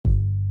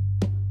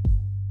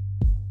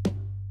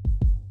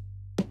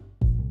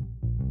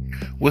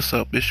What's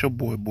up? It's your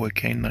boy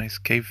K Nice,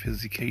 K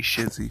Fizzy, K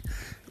Shizzy.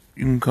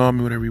 You can call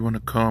me whatever you want to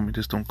call me.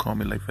 Just don't call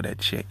me late for that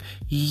check.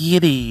 You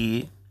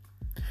did.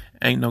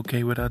 Ain't no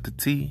K without the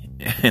T,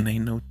 and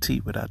ain't no T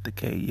without the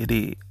K. You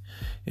did.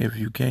 If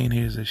you can't,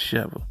 here's a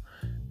shovel.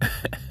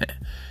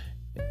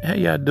 How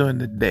y'all doing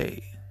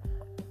today?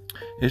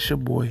 It's your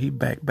boy. He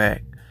back.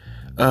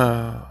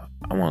 I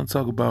want to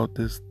talk about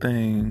this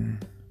thing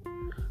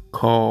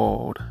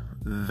called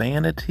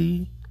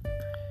vanity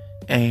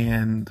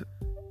and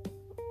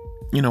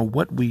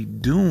what we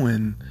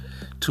doing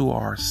to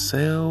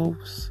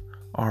ourselves,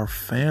 our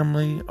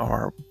family,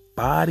 our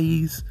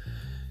bodies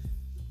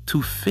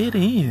to fit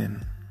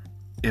in,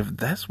 if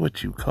that's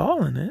what you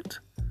calling it.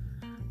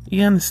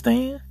 You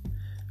understand?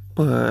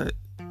 But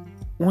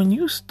when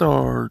you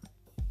start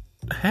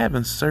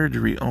having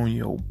surgery on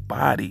your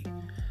body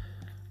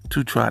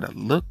to try to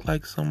look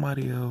like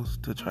somebody else,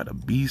 to try to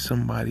be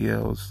somebody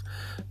else,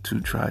 to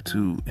try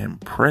to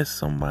impress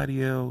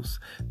somebody else,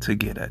 to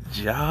get a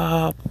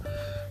job,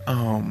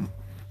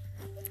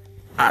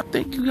 I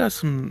think you got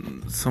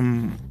some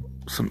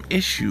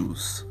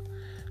issues,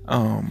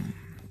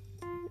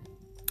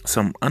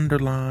 some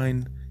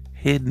underlying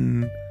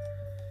hidden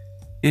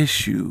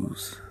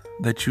issues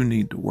that you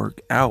need to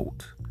work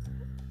out,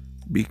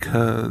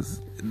 because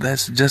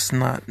that's just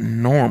not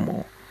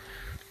normal.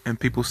 And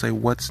people say,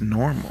 what's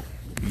normal?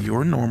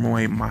 Your normal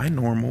ain't my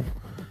normal.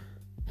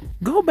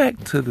 Go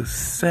back to the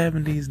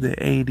 70s, the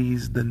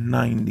 80s, the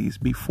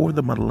 90s, before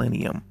the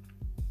millennium.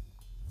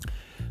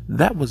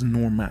 That was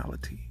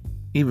normality.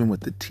 Even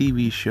with the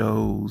TV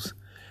shows,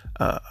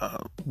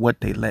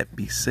 what they let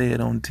be said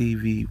on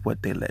TV,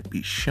 what they let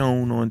be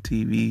shown on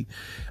TV.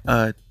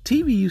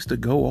 TV used to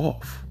go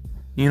off.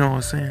 You know what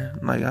I'm saying?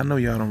 Like, I know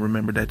y'all don't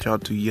remember that. Y'all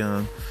too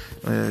young.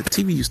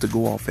 TV used to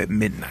go off at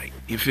midnight.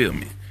 You feel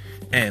me?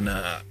 And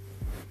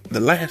the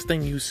last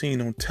thing you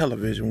seen on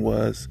television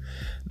was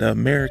the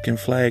American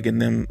flag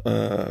and them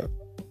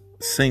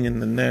singing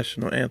the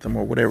national anthem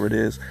or whatever it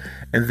is.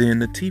 And then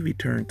the TV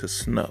turned to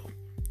snow.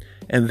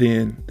 And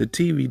then the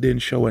TV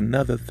didn't show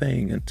another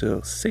thing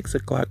until 6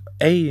 o'clock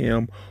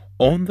a.m.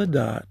 on the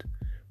dot,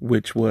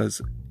 which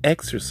was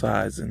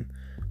exercising.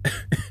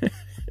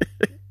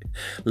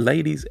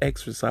 Ladies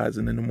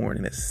exercising in the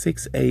morning at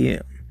 6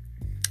 a.m.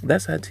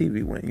 That's how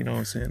TV went, you know what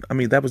I'm saying? I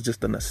mean, that was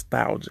just a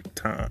nostalgic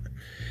time.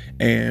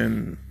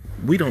 And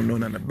we don't know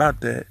nothing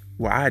about that.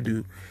 Well, I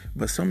do,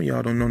 but some of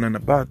y'all don't know nothing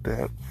about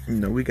that.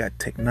 We got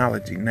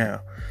technology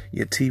now.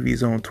 Your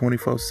TV's on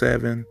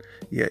 24/7.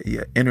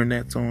 Your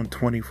internet's on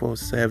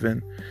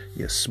 24/7.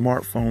 Your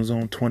smartphone's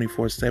on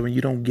 24/7.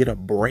 You don't get a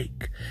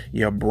break.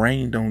 Your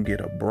brain don't get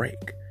a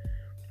break.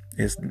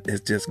 It's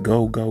just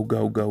go.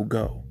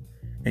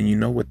 And you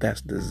know what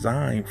that's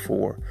designed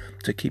for?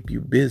 To keep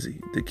you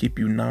busy, to keep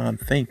you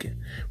non-thinking.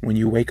 When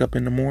you wake up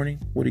in the morning,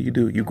 what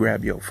do? You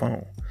grab your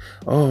phone.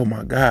 Oh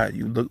my God,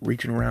 you look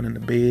reaching around in the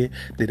bed.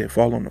 Did it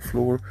fall on the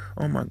floor?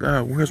 Oh my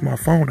God, where's my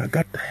phone? I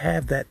got to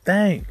have that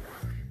thing.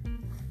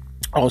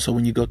 Also,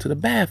 when you go to the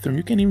bathroom,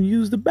 you can't even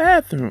use the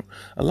bathroom.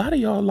 A lot of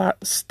y'all are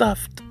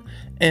stuffed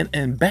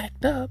and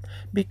backed up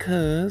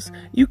because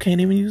you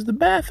can't even use the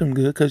bathroom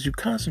good because you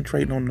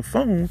concentrating on the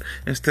phone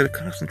instead of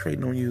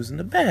concentrating on using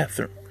the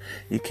bathroom.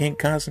 You can't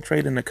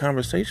concentrate in a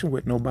conversation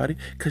with nobody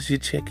because you're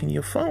checking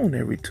your phone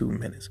every 2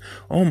 minutes.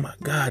 Oh my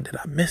God, did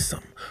I miss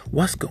something?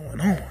 What's going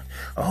on?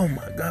 Oh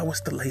my God,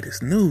 what's the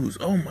latest news?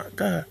 Oh my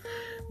God.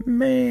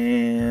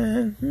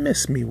 Man,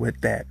 miss me with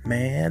that,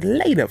 man.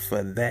 Later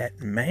for that,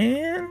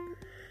 man.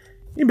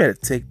 You better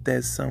take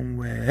that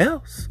somewhere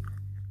else.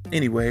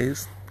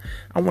 Anyways,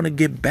 I want to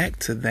get back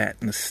to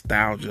that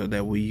nostalgia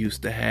that we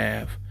used to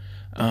have.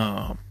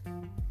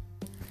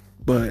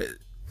 But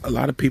a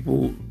lot of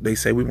people, they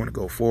say we want to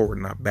go forward,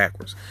 not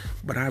backwards.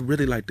 But I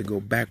really like to go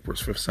backwards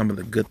for some of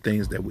the good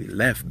things that we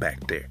left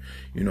back there.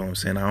 You know what I'm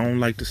saying? I don't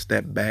like to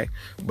step back,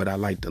 but I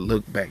like to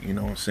look back. You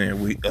know what I'm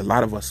saying? A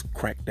lot of us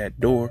crack that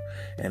door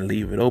and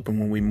leave it open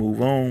when we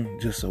move on,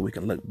 just so we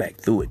can look back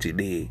through it, you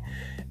dig?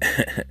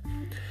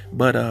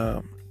 But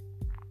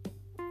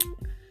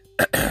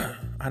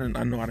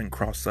I know I didn't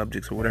cross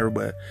subjects or whatever,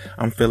 but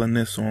I'm feeling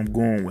this, so I'm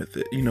going with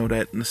it.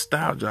 That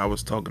nostalgia I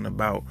was talking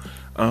about,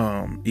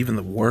 even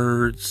the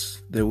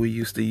words that we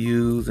used to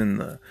use,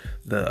 and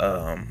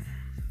the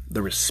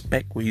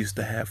respect we used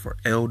to have for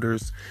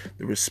elders,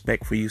 the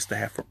respect we used to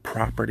have for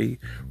property,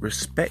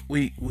 respect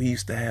we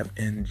used to have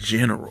in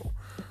general.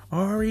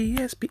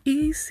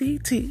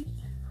 RESPECT.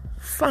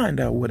 Find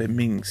out what it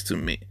means to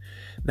me.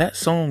 That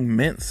song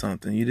meant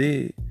something, you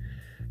did.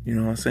 You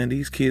know what I'm saying?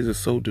 These kids are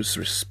so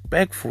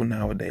disrespectful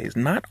nowadays.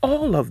 Not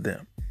all of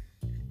them.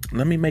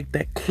 Let me make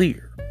that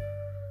clear.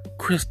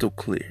 Crystal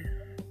clear.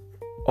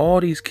 All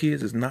these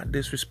kids is not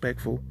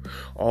disrespectful.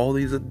 All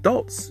these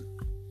adults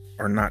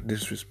are not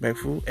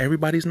disrespectful.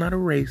 Everybody's not a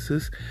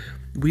racist.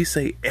 We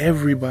say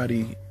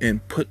everybody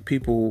and put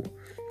people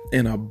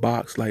in a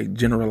box, like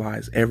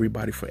generalize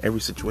everybody for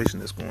every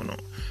situation that's going on.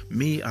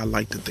 Me, I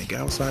like to think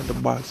outside the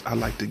box. I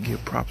like to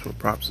give props where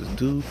props is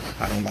due.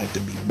 I don't like to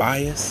be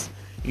biased.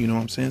 You know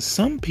what I'm saying?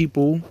 Some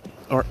people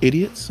are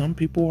idiots. Some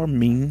people are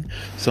mean.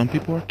 Some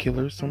people are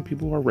killers. Some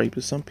people are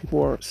rapists.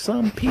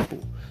 Some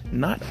people,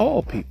 not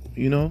all people,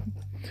 you know.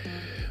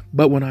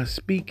 But when I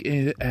speak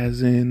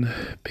as in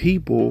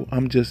people,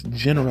 I'm just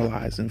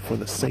generalizing for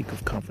the sake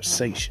of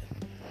conversation.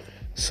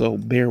 So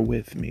bear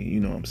with me, you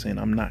know what I'm saying?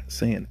 I'm not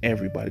saying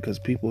everybody, because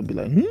people will be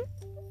like,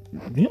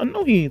 I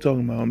know he ain't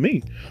talking about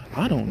me.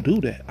 I don't do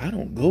that. I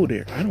don't go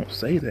there. I don't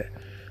say that.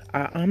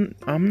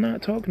 I'm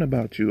not talking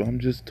about you. I'm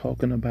just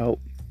talking about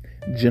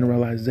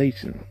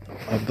generalization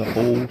of the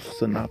whole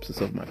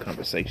synopsis of my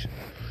conversation.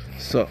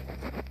 So,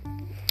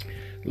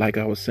 like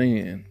I was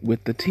saying,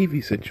 with the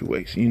TV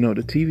situation, you know,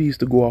 the TV used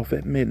to go off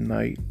at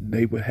midnight.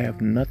 They would have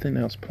nothing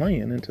else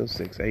playing until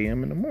 6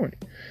 a.m. in the morning.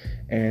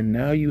 And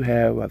now you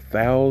have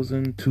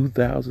 1,000,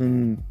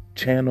 2,000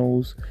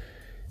 channels.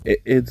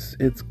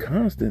 It's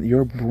constant.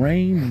 Your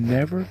brain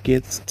never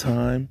gets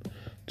time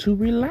to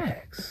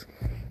relax.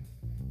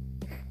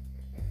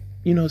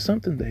 You know,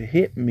 something that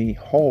hit me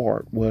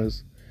hard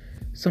was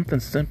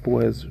something simple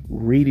as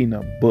reading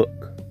a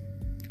book.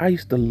 I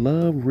used to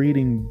love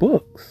reading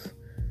books.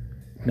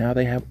 Now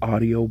they have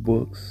audio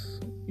books.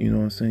 You know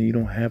what I'm saying? You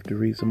don't have to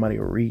read. Somebody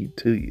will read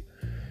to you.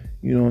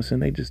 You know what I'm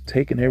saying? They just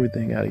taking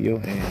everything out of your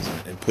hands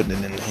and putting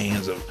it in the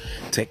hands of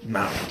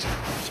technology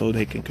so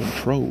they can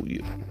control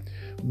you.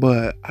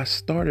 But I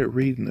started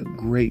reading a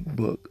great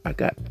book. I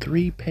got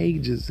 3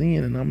 pages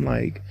in and I'm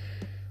like,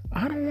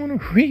 I don't want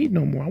to read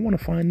no more. I want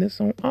to find this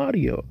on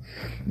audio,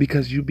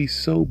 because you be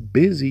so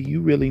busy.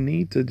 You really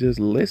need to just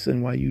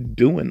listen while you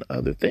doing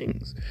other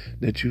things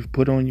that you've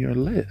put on your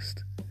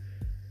list.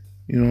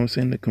 You know what I'm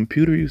saying? The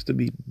computer used to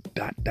be ...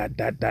 Now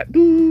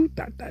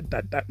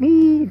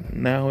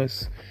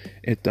it's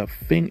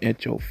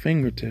at your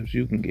fingertips.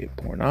 You can get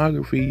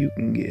pornography. You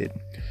can get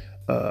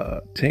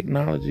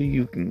technology.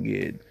 You can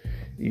get,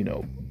 you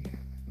know,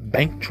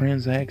 bank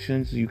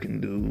transactions. You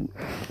can do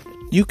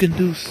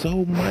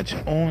so much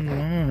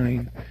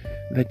online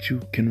that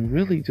you can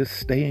really just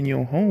stay in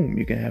your home.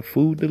 You can have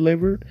food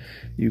delivered.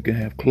 You can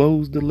have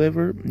clothes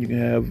delivered. You can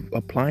have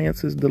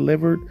appliances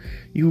delivered.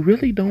 You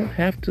really don't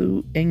have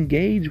to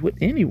engage with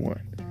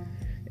anyone.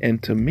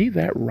 And to me,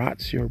 that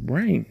rots your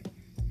brain.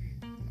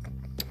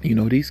 You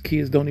know, these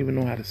kids don't even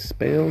know how to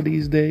spell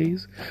these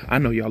days. I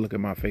know y'all look at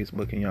my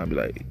Facebook and y'all be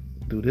like,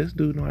 do this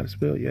dude know how to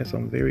spell? Yes,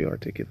 I'm very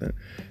articulate.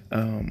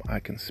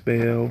 I can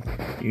spell,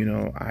 you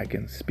know, I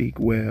can speak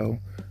well.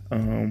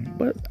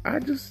 But I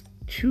just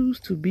choose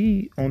to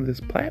be on this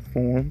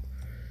platform.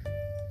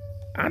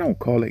 I don't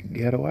call it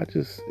ghetto.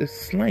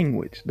 It's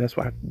language. That's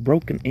why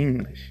broken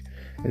English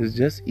is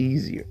just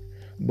easier.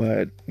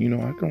 But, you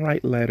know, I can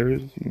write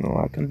letters, you know,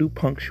 I can do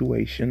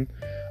punctuation.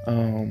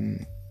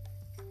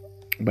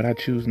 But I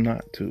choose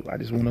not to. I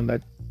just want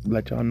to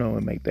let y'all know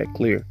and make that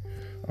clear.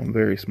 I'm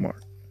very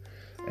smart.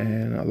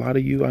 And a lot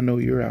of you, I know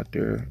you're out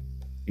there,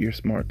 you're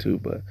smart too,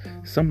 but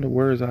some of the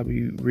words I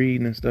be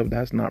reading and stuff,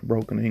 that's not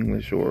broken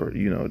English or,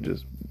 you know,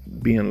 just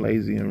being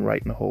lazy and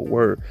writing the whole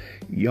word.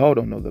 Y'all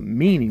don't know the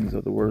meanings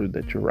of the words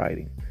that you're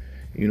writing.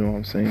 You know what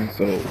I'm saying?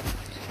 So,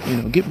 you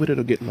know, get with it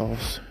or get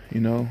lost,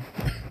 you know?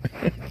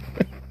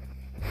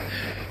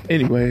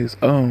 Anyways,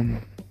 let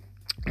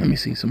me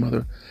see some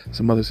other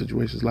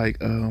situations like,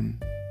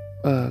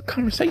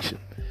 conversation,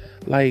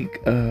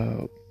 like,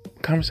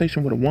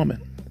 conversation with a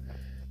woman.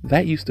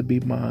 That used to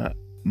be my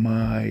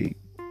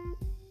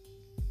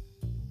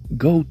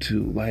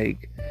go-to.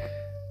 Like,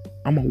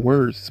 I'm a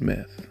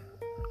wordsmith.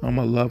 I'm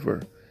a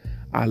lover.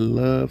 I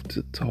love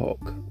to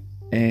talk,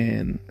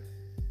 and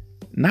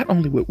not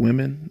only with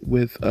women,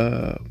 with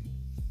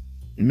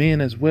men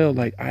as well.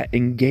 Like, I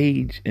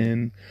engage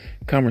in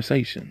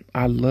conversation.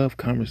 I love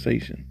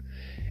conversation.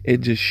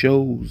 It just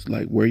shows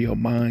like where your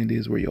mind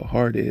is, where your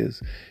heart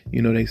is.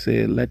 You know, they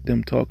said, let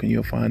them talk and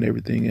you'll find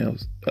everything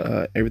else,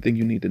 everything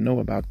you need to know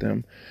about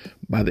them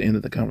by the end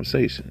of the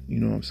conversation. You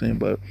know what I'm saying?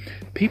 But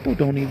people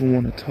don't even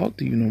want to talk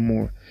to you no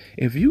more.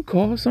 If you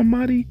call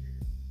somebody,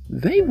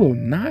 they will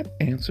not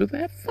answer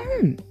that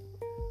phone.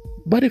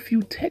 But if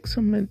you text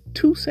them and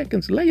 2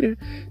 seconds later,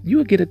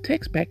 you'll get a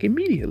text back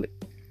immediately.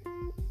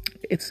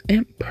 It's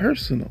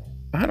impersonal.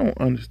 I don't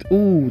understand.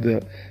 Ooh,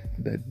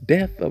 the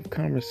death of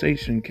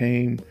conversation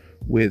came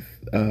with,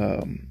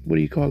 what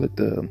do you call it?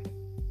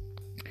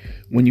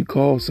 When you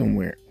call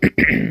somewhere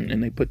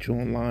and they put you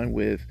online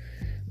with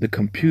the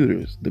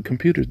computers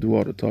do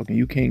all the talking.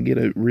 You can't get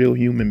a real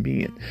human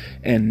being.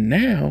 And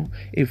now,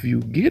 if you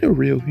get a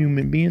real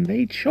human being,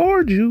 they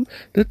charge you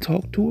to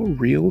talk to a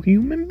real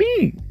human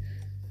being.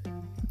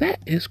 That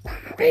is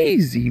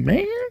crazy,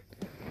 man.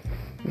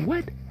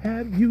 What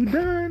have you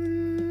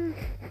done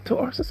to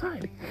our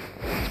society?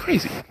 It's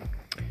crazy.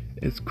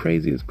 It's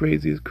crazy. It's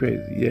crazy. It's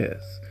crazy.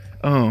 Yes.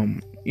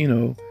 You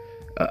know,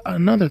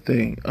 another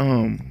thing,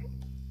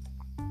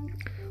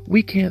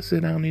 we can't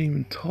sit down and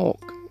even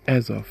talk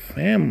as a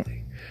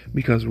family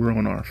because we're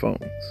on our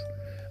phones.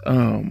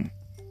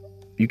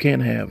 You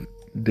can't have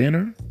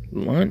dinner,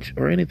 lunch,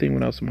 or anything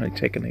without somebody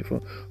checking their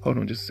phone. Hold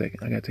on just a second.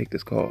 I gotta take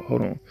this call.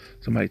 Hold on.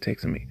 Somebody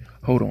texting me.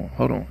 Hold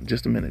on.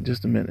 Just a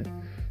minute.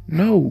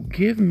 No,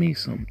 give me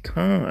some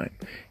time.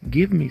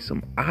 Give me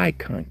some eye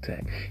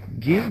contact.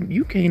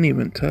 You can't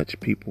even touch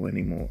people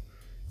anymore.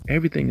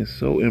 Everything is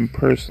so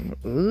impersonal.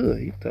 Ugh,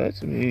 he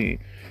touched me.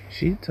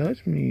 She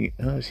touched me.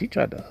 She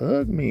tried to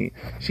hug me.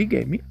 She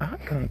gave me eye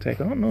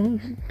contact. I don't know who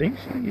she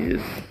thinks she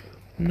is.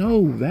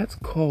 No, that's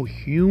called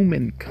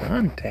human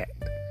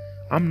contact.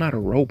 I'm not a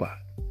robot.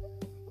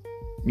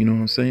 You know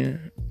what I'm saying?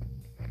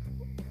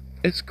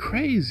 It's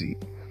crazy.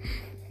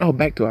 Oh,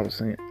 back to what I was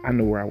saying. I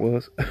know where I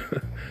was.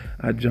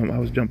 I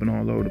was jumping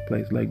all over the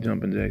place like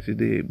jumping jacks. You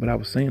did. But I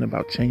was saying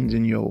about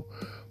changing your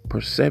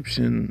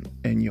perception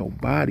and your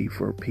body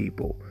for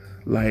people.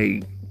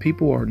 Like,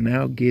 people are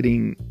now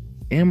getting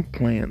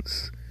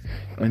implants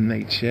in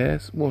their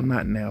chest. Well,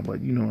 not now,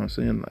 but you know what I'm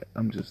saying? Like,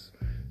 I'm just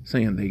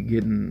saying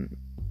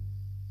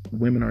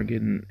women are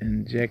getting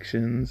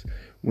injections.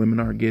 Women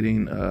are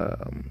getting,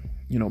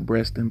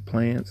 breast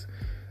implants.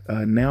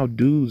 Now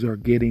dudes are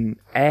getting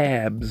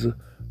abs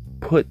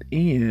put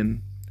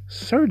in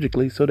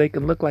surgically so they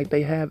can look like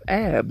they have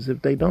abs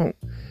if they don't.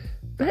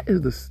 That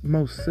is the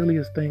most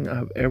silliest thing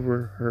I've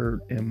ever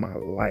heard in my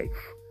life.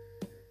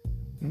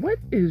 What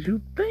is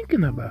you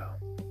thinking about?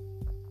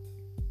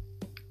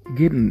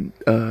 Getting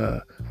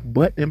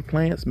butt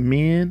implants,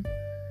 men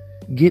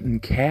getting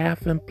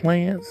calf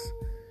implants.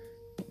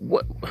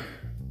 What?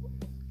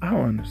 I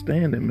don't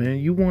understand it, man.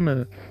 You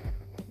wanna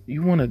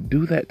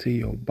do that to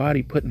your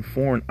body, putting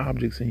foreign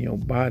objects in your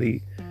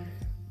body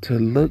to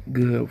look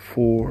good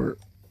for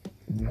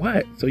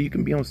what? So you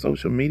can be on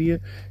social media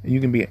and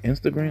you can be an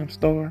Instagram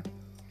star?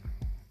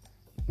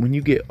 When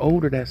you get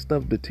older, that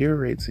stuff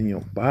deteriorates in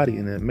your body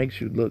and it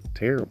makes you look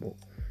terrible.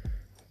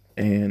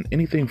 And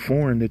anything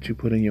foreign that you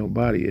put in your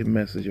body, it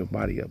messes your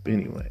body up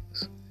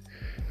anyways.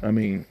 I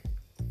mean,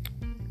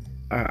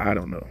 I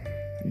don't know.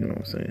 You know what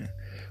I'm saying?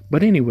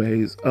 But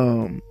anyways,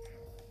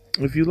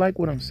 if you like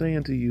what I'm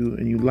saying to you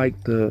and you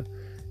like the,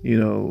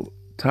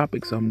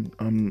 topics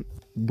I'm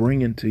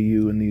bringing to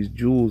you and these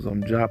jewels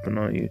I'm dropping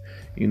on you,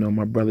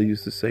 my brother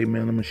used to say,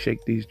 man, I'm gonna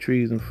shake these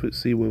trees and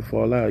see what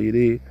fall out. You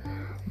did.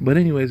 But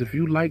anyways, if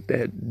you like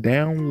that,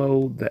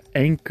 download the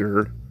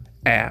Anchor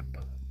app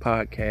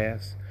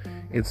podcast.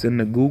 It's in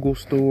the Google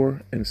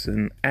store. It's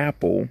in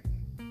Apple.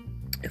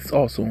 It's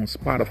also on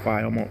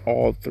Spotify. I'm on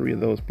all three of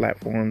those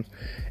platforms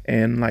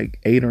and like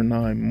 8 or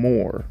 9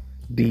 more.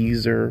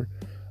 Deezer.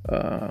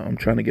 I'm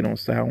trying to get on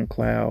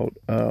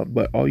SoundCloud.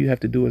 But all you have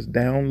to do is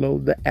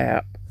download the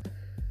app,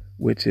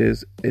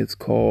 it's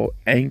called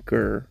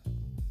Anchor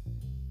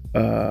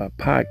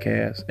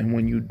podcast. And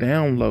when you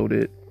download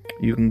it,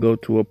 you can go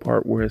to a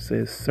part where it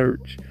says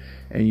search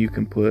and you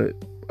can put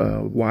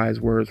wise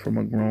words from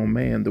a grown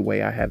man the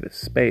way I have it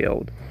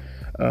spelled.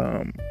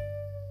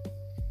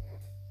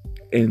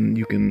 And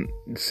you can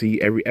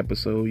see every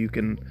episode. You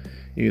can,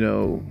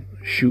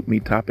 shoot me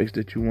topics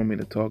that you want me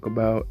to talk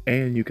about,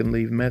 and you can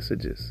leave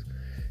messages.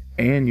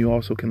 And you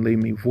also can leave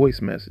me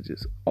voice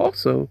messages.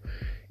 Also,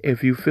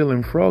 if you're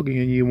feeling froggy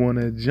and you want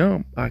to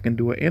jump, I can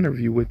do an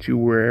interview with you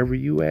wherever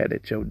you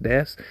at your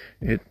desk,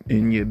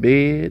 in your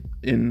bed,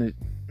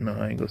 no,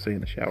 I ain't gonna say in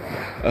the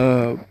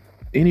shower.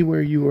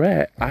 Anywhere you are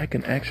at, I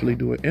can actually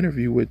do an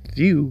interview with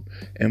you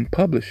and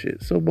publish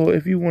it. So, boy,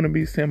 if you want to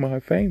be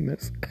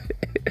semi-famous,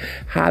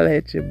 holla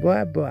at your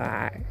boy.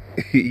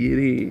 You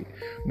did.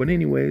 But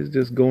anyways,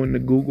 just go in the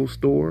Google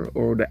store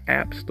or the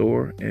App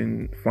Store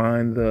and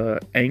find the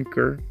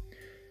Anchor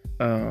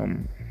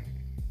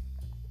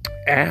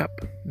app,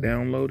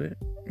 download it,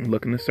 and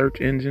look in the search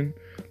engine,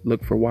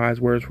 look for wise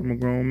words from a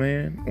grown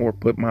man, or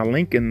put my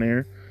link in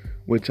there,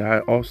 which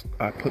I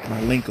put my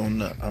link on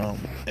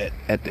the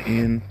at the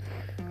end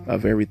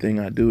of everything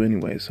I do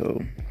anyway.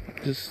 So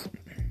just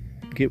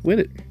get with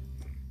it.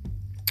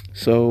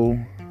 So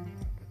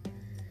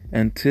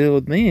until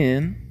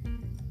then,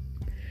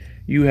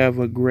 you have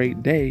a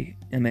great day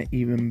and an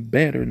even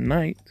better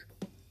night.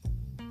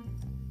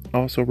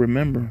 Also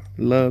remember,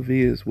 love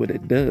is what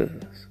it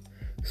does.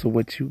 So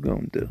what you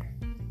gonna do?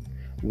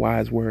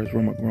 Wise words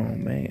from a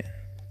grown man.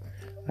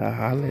 I'll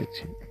holler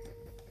at you.